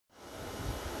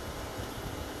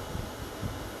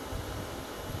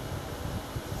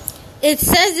It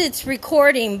says it's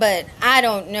recording, but I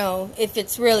don't know if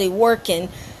it's really working.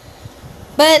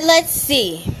 But let's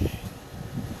see.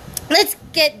 Let's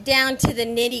get down to the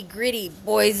nitty-gritty,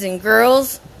 boys and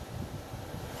girls.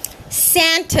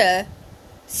 Santa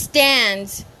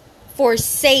stands for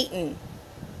Satan.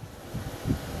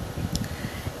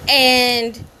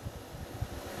 And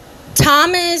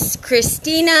Thomas,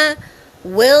 Christina,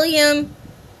 William,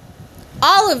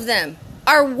 all of them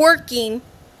are working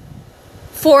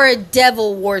for a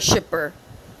devil worshiper.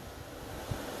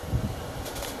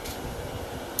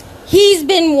 He's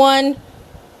been one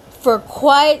for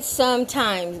quite some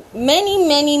time. Many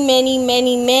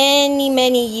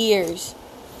years.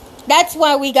 That's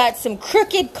why we got some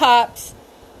crooked cops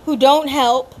who don't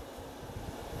help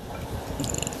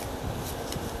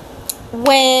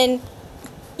when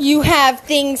you have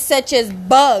things such as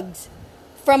bugs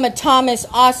from a Thomas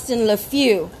Austin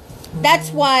LeFew.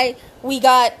 That's why we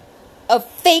got a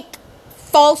fake,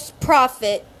 false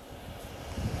prophet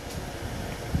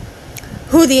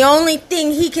who the only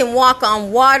thing he can walk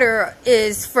on water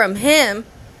is from him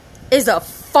is a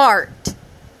fart.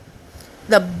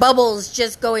 The bubbles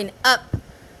just going up,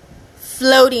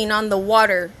 floating on the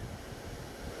water.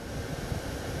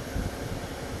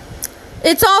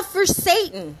 It's all for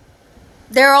Satan.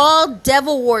 They're all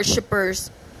devil worshippers.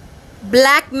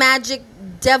 Black magic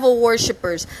devil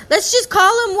worshippers. Let's just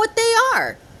call them what they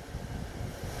are.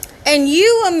 And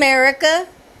you, America,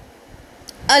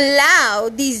 allow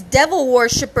these devil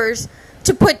worshippers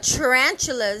to put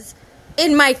tarantulas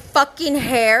in my fucking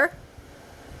hair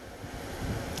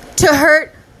to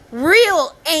hurt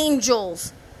real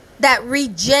angels that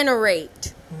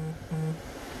regenerate.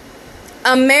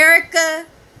 America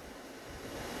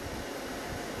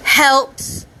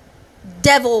helps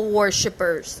devil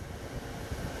worshippers.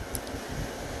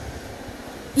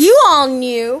 You all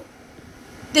knew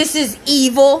this is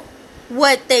evil,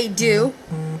 what they do.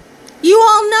 You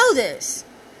all know this.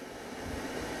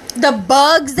 The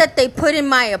bugs that they put in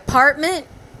my apartment.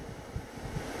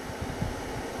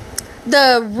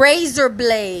 The razor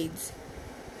blades.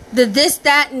 The this,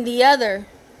 that, and the other.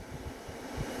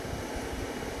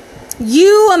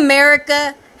 You,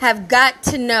 America, have got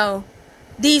to know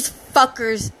these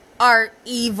fuckers are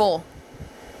evil.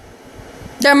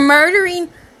 They're murdering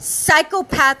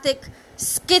psychopathic,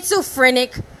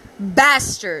 schizophrenic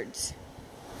bastards.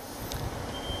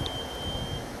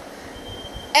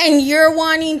 And you're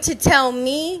wanting to tell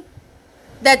me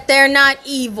that they're not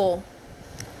evil.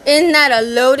 Isn't that a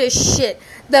load of shit?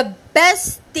 The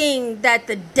best thing that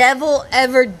the devil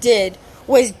ever did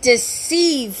was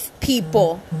deceive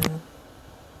people.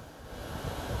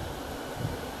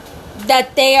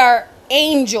 That they are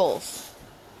angels.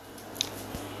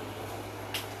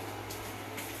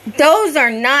 Those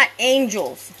are not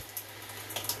angels.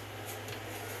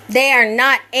 They are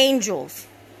not angels.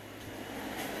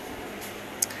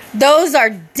 Those are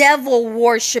devil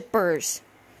worshippers.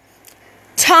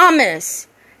 Thomas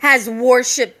has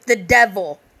worshipped the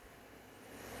devil.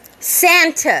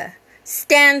 Santa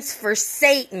stands for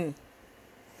Satan.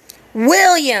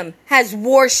 William has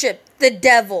worshipped the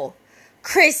devil.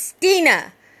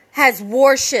 Christina has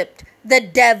worshipped the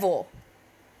devil.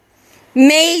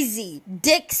 Maisie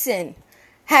Dixon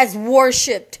has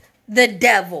worshipped the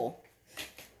devil.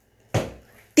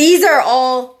 These are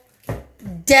all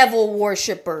devil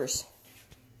worshippers.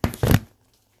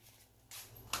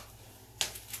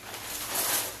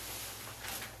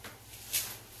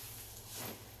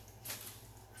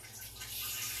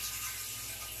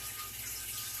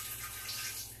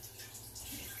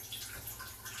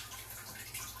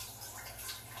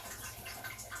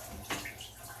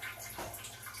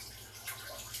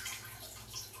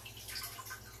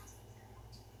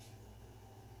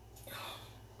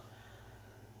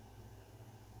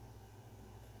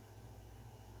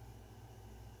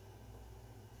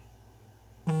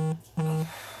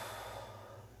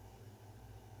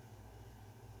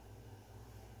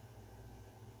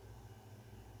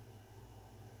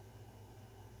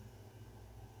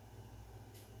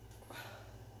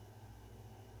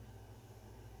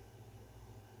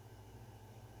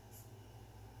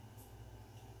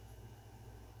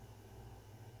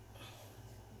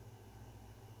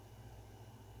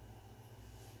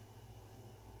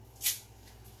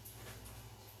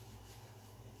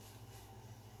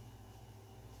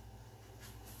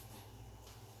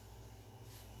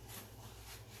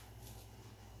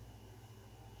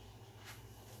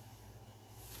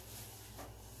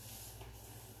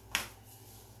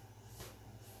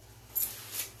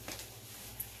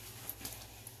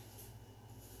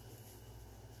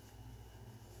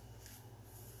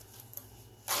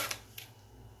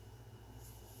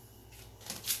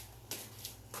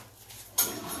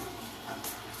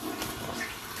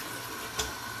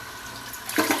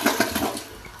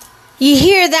 You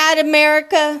hear that,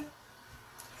 America?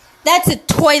 That's a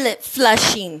toilet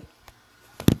flushing.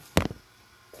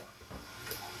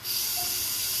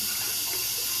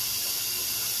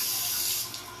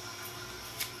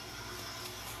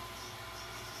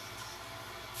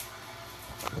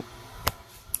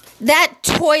 That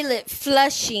toilet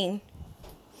flushing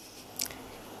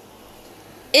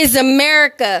is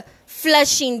America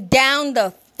flushing down the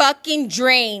fucking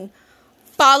drain,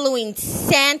 following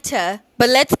Santa, but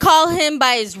let's call him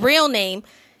by his real name,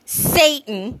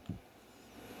 Satan,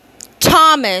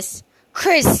 Thomas,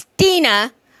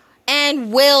 Christina,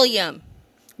 and William.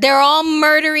 They're all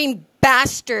murdering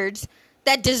bastards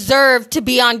that deserve to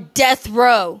be on death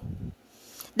row,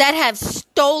 that have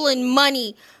stolen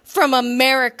money from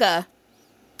America,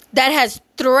 that has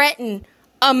threatened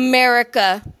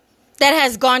America, that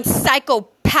has gone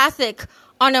psychopathic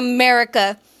on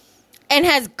America, and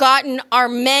has gotten our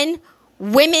men,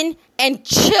 women, and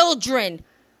children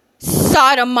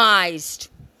sodomized.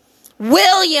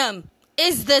 William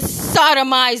is the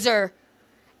sodomizer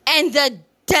and the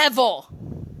devil.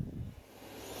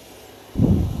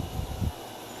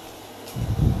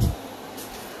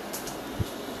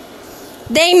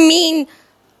 They mean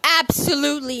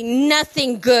absolutely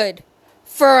nothing good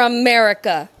for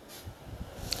America.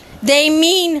 They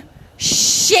mean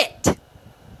shit.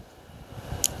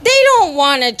 They don't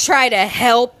want to try to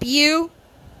help you.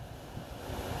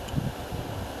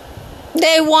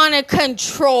 They want to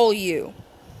control you.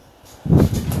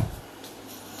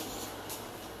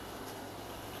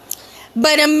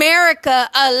 But America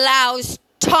allows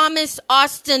Thomas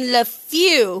Austin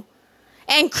LaFew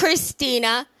and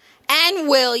Christina and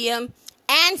William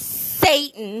and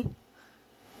Satan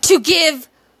to give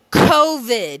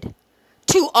COVID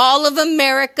to all of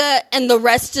America and the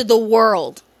rest of the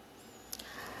world.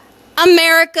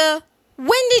 America,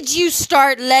 when did you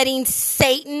start letting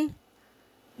Satan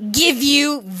give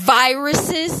you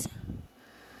viruses?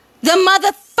 The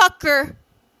motherfucker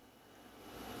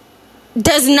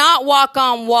does not walk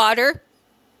on water.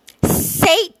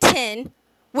 Satan,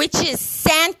 which is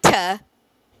Santa,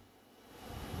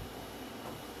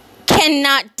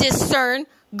 cannot discern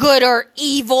good or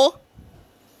evil.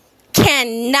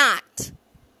 Cannot.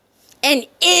 And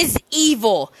is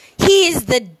evil. He is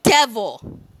the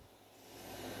devil.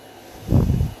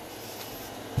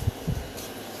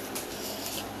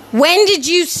 When did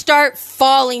you start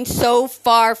falling so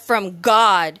far from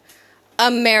God,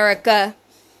 America?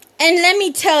 And let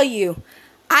me tell you,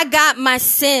 I got my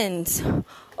sins.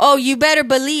 Oh, you better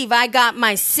believe I got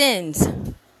my sins.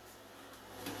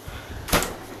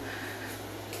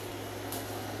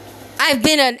 I've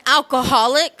been an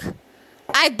alcoholic.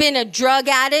 I've been a drug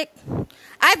addict.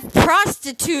 I've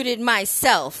prostituted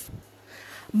myself.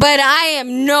 But I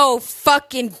am no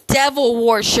fucking devil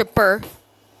worshiper.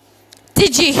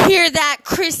 Did you hear that,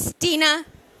 Christina?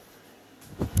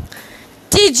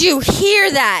 Did you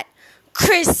hear that,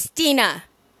 Christina?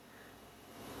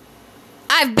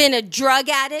 I've been a drug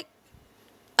addict,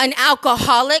 an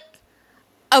alcoholic,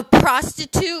 a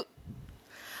prostitute,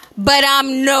 but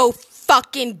I'm no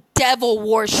fucking devil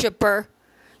worshiper,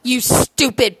 you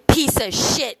stupid piece of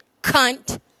shit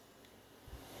cunt.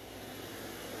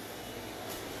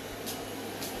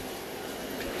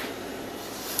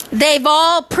 They've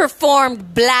all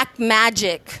performed black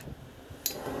magic.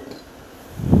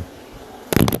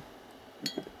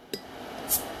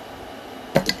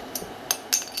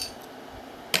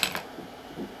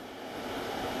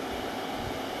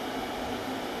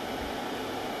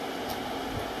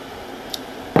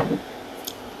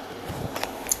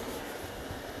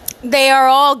 They are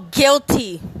all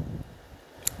guilty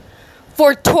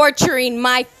for torturing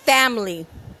my family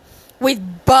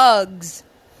with bugs.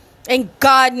 And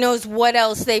God knows what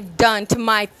else they've done to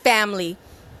my family.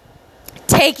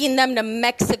 Taking them to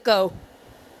Mexico.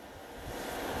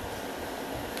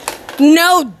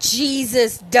 No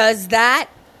Jesus does that.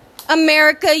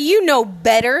 America, you know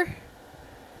better.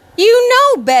 You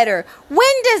know better.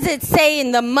 When does it say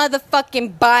in the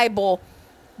motherfucking Bible,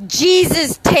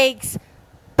 Jesus takes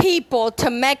people to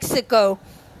Mexico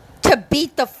to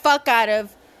beat the fuck out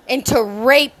of and to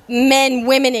rape men,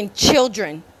 women, and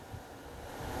children?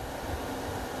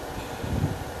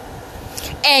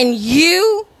 And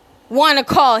you want to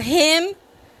call him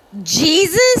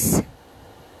Jesus?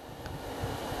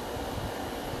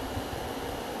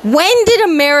 When did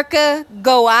America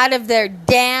go out of their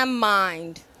damn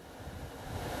mind?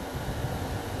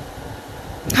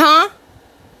 Huh?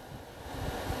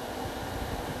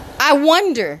 I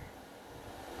wonder.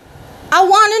 I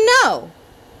want to know.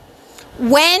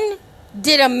 When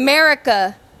did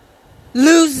America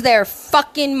lose their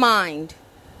fucking mind?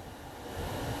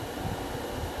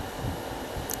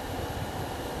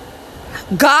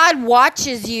 God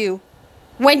watches you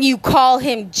when you call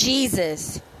him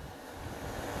Jesus.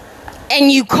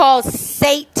 And you call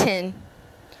Satan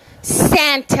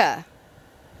Santa.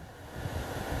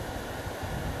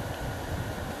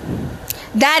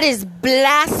 That is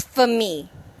blasphemy.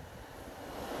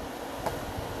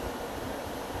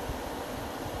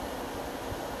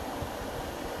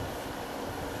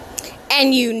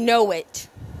 And you know it.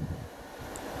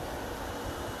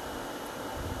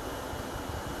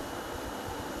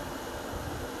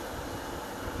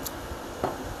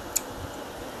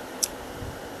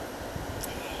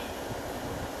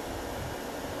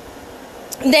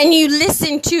 Then you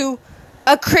listen to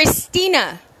a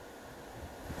Christina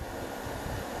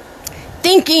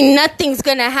thinking nothing's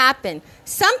gonna happen.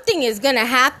 Something is gonna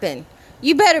happen.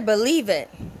 You better believe it.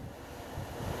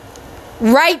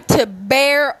 Right to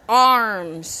bear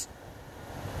arms.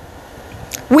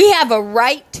 We have a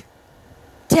right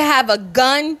to have a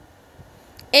gun.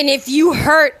 And if you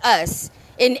hurt us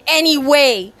in any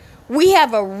way, we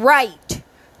have a right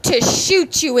to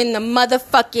shoot you in the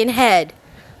motherfucking head.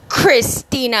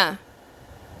 Christina.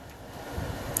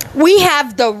 We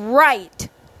have the right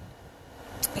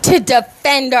to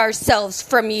defend ourselves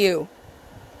from you.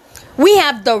 We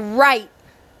have the right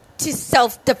to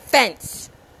self-defense.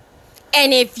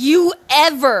 And if you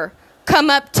ever come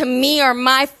up to me or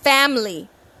my family,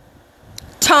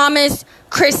 Thomas,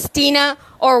 Christina,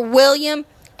 or William,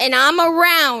 and I'm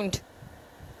around,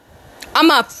 I'm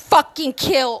gonna fucking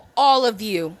kill all of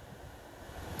you.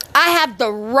 I have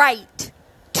the right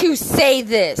to say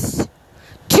this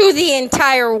to the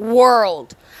entire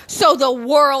world, so the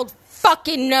world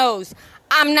fucking knows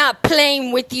I'm not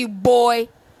playing with you, boy.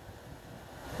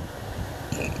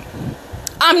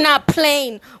 I'm not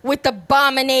playing with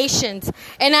abominations,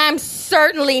 and I'm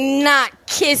certainly not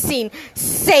kissing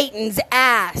Satan's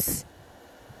ass.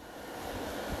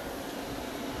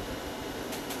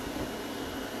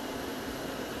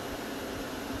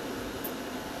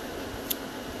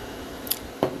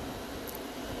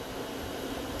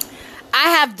 I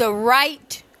have the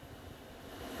right.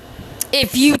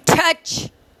 If you touch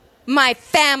my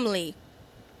family,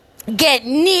 get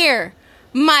near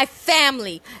my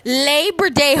family. Labor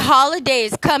Day holiday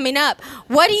is coming up.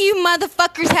 What do you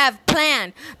motherfuckers have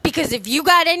planned? Because if you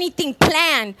got anything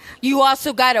planned, you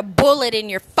also got a bullet in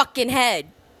your fucking head.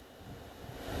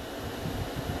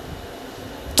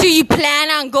 Do you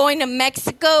plan on going to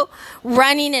Mexico,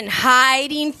 running and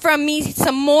hiding from me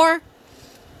some more?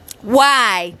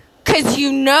 Why? Because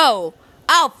you know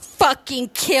I'll fucking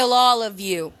kill all of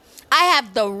you. I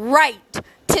have the right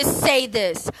to say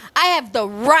this. I have the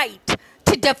right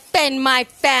to defend my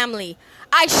family.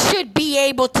 I should be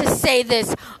able to say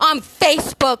this on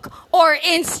Facebook or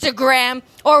Instagram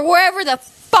or wherever the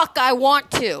fuck I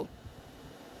want to.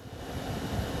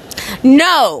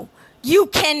 No, you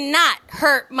cannot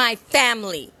hurt my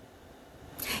family.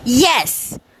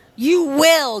 Yes, you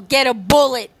will get a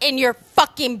bullet in your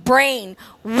fucking brain,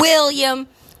 William,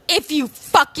 if you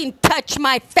fucking touch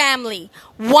my family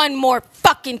one more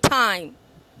fucking time.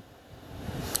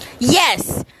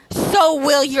 Yes, so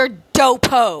will your dope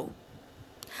hoe.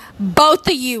 Both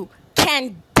of you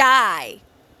can die.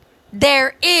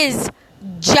 There is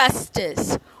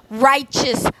justice,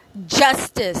 righteous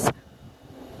justice,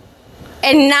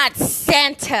 and not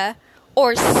Santa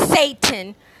or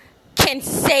Satan can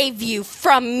save you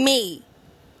from me.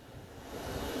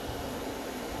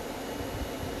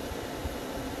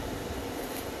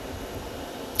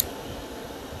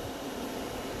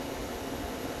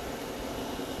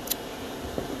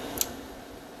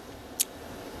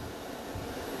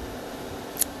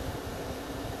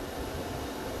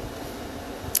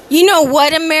 You know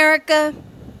what, America?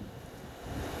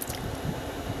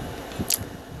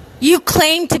 You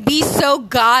claim to be so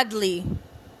godly,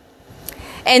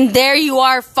 and there you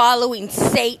are following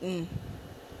Satan.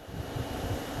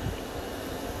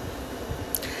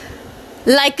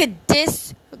 Like a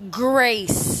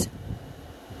disgrace.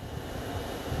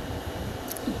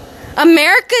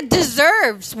 America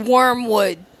deserves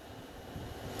wormwood.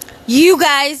 You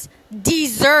guys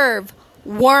deserve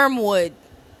wormwood.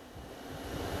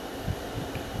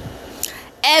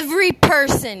 Every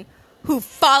person who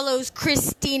follows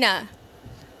Christina,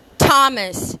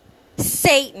 Thomas,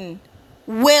 Satan,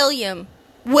 William's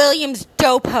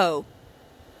dope hoe,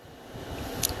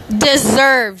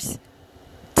 deserves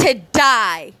to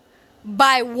die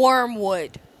by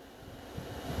wormwood.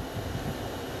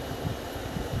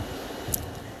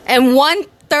 And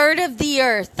 1/3 of the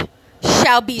earth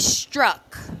shall be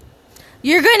struck.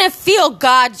 You're going to feel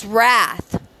God's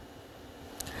wrath.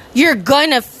 You're going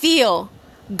to feel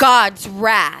God's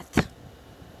wrath.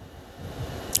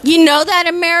 You know that,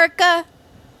 America?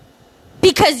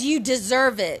 Because you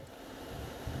deserve it.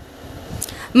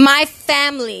 My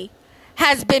family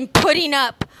has been putting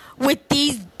up with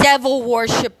these devil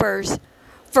worshippers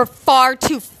for far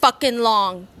too fucking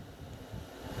long.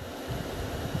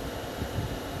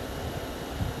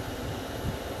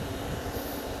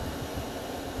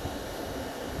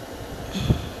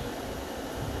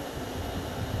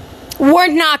 We're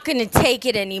not going to take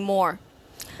it anymore.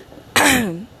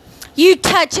 You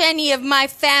touch any of my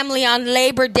family on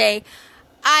Labor Day,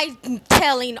 I'm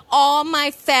telling all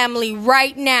my family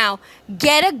right now,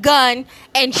 get a gun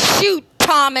and shoot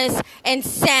Thomas and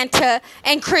Santa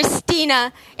and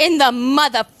Christina in the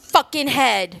motherfucking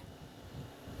head.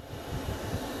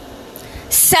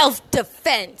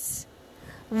 Self-defense,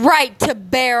 right to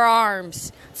bear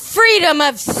arms, freedom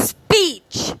of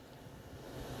speech.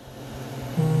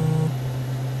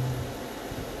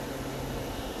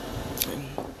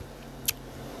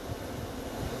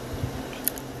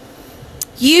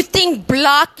 You think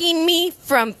blocking me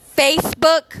from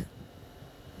Facebook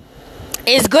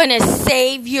is going to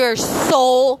save your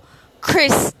soul,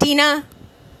 Christina?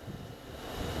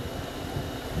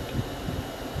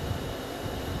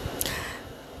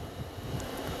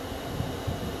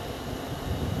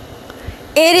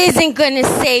 It isn't going to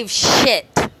save shit.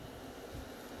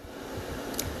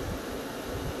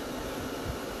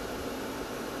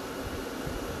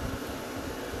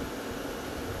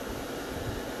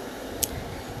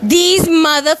 These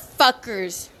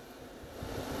motherfuckers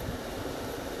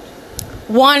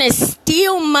want to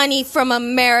steal money from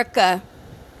America,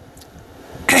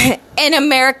 and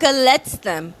America lets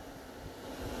them.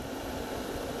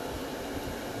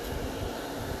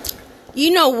 You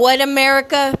know what,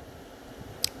 America?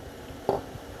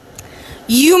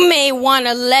 You may want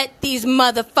to let these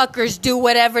motherfuckers do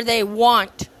whatever they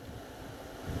want,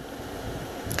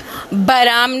 but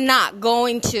I'm not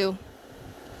going to.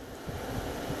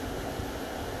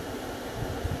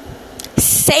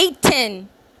 Satan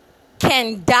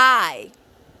can die.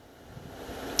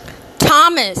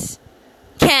 Thomas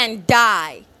can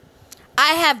die.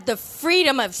 I have the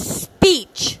freedom of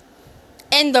speech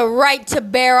and the right to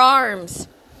bear arms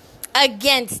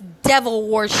against devil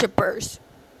worshippers.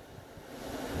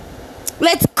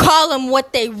 Let's call them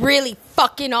what they really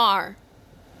fucking are.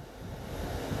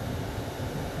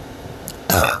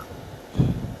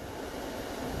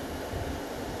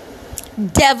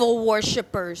 Devil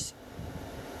worshippers.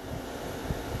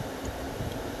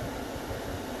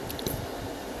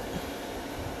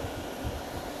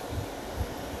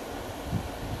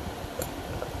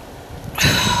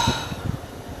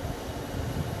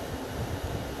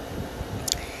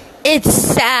 It's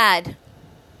sad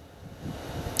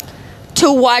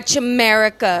to watch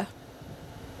America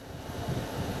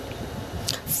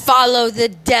follow the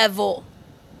devil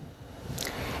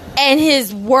and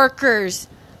his workers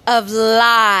of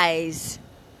lies.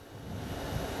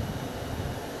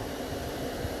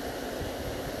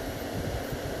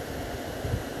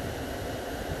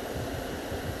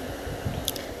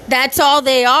 That's all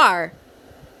they are,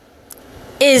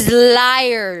 is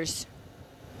liars.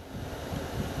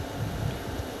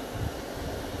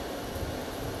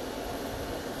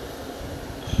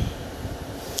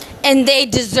 And they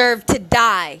deserve to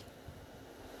die.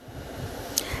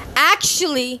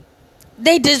 Actually,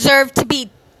 they deserve to be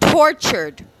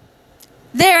tortured.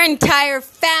 Their entire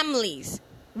families.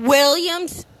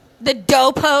 Williams, the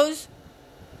Dopos,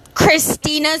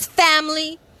 Christina's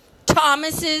family,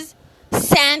 Thomas's,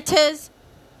 Santa's,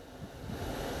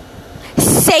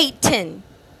 Satan.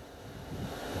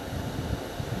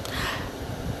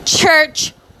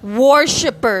 Church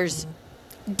worshipers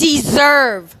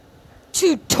deserve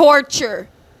to torture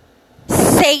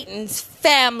Satan's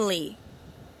family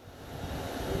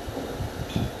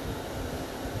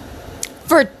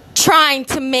for trying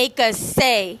to make us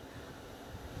say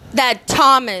that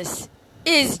Thomas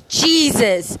is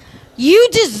Jesus. You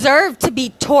deserve to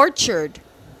be tortured.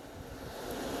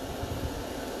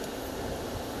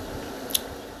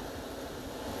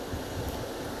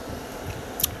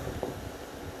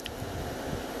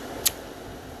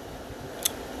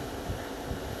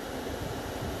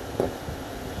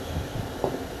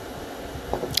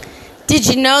 Did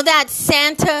you know that,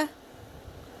 Santa?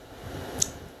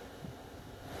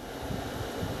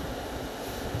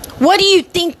 What do you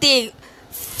think the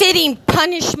fitting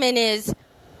punishment is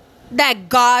that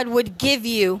God would give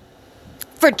you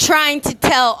for trying to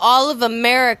tell all of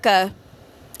America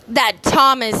that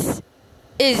Thomas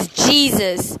is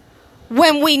Jesus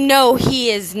when we know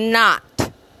he is not?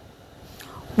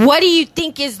 What do you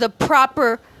think is the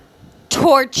proper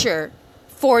torture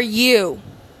for you?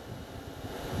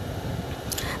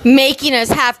 making us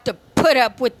have to put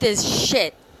up with this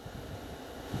shit.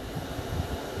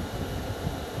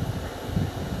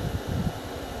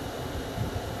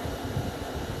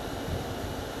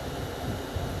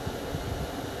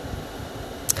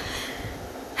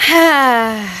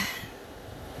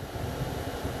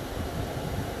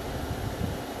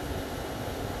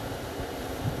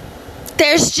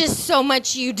 There's just so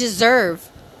much you deserve.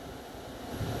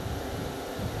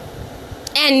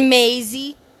 And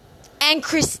Maisie, and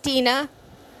Christina,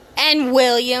 and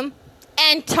William,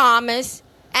 and Thomas,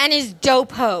 and his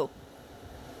dope hoe.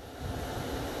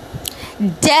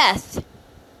 Death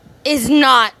is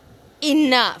not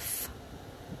enough.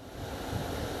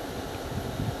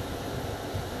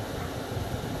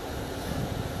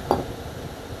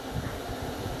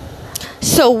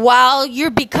 So while you're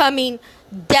becoming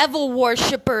devil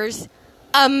worshippers,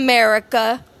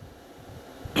 America,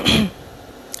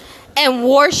 and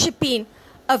worshiping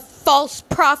a false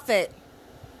prophet,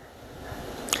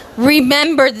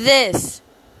 remember this: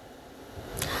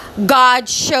 God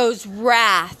shows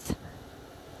wrath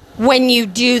when you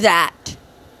do that.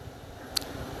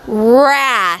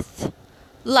 Wrath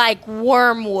like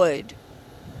wormwood.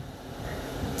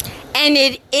 And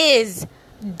it is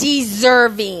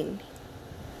deserving.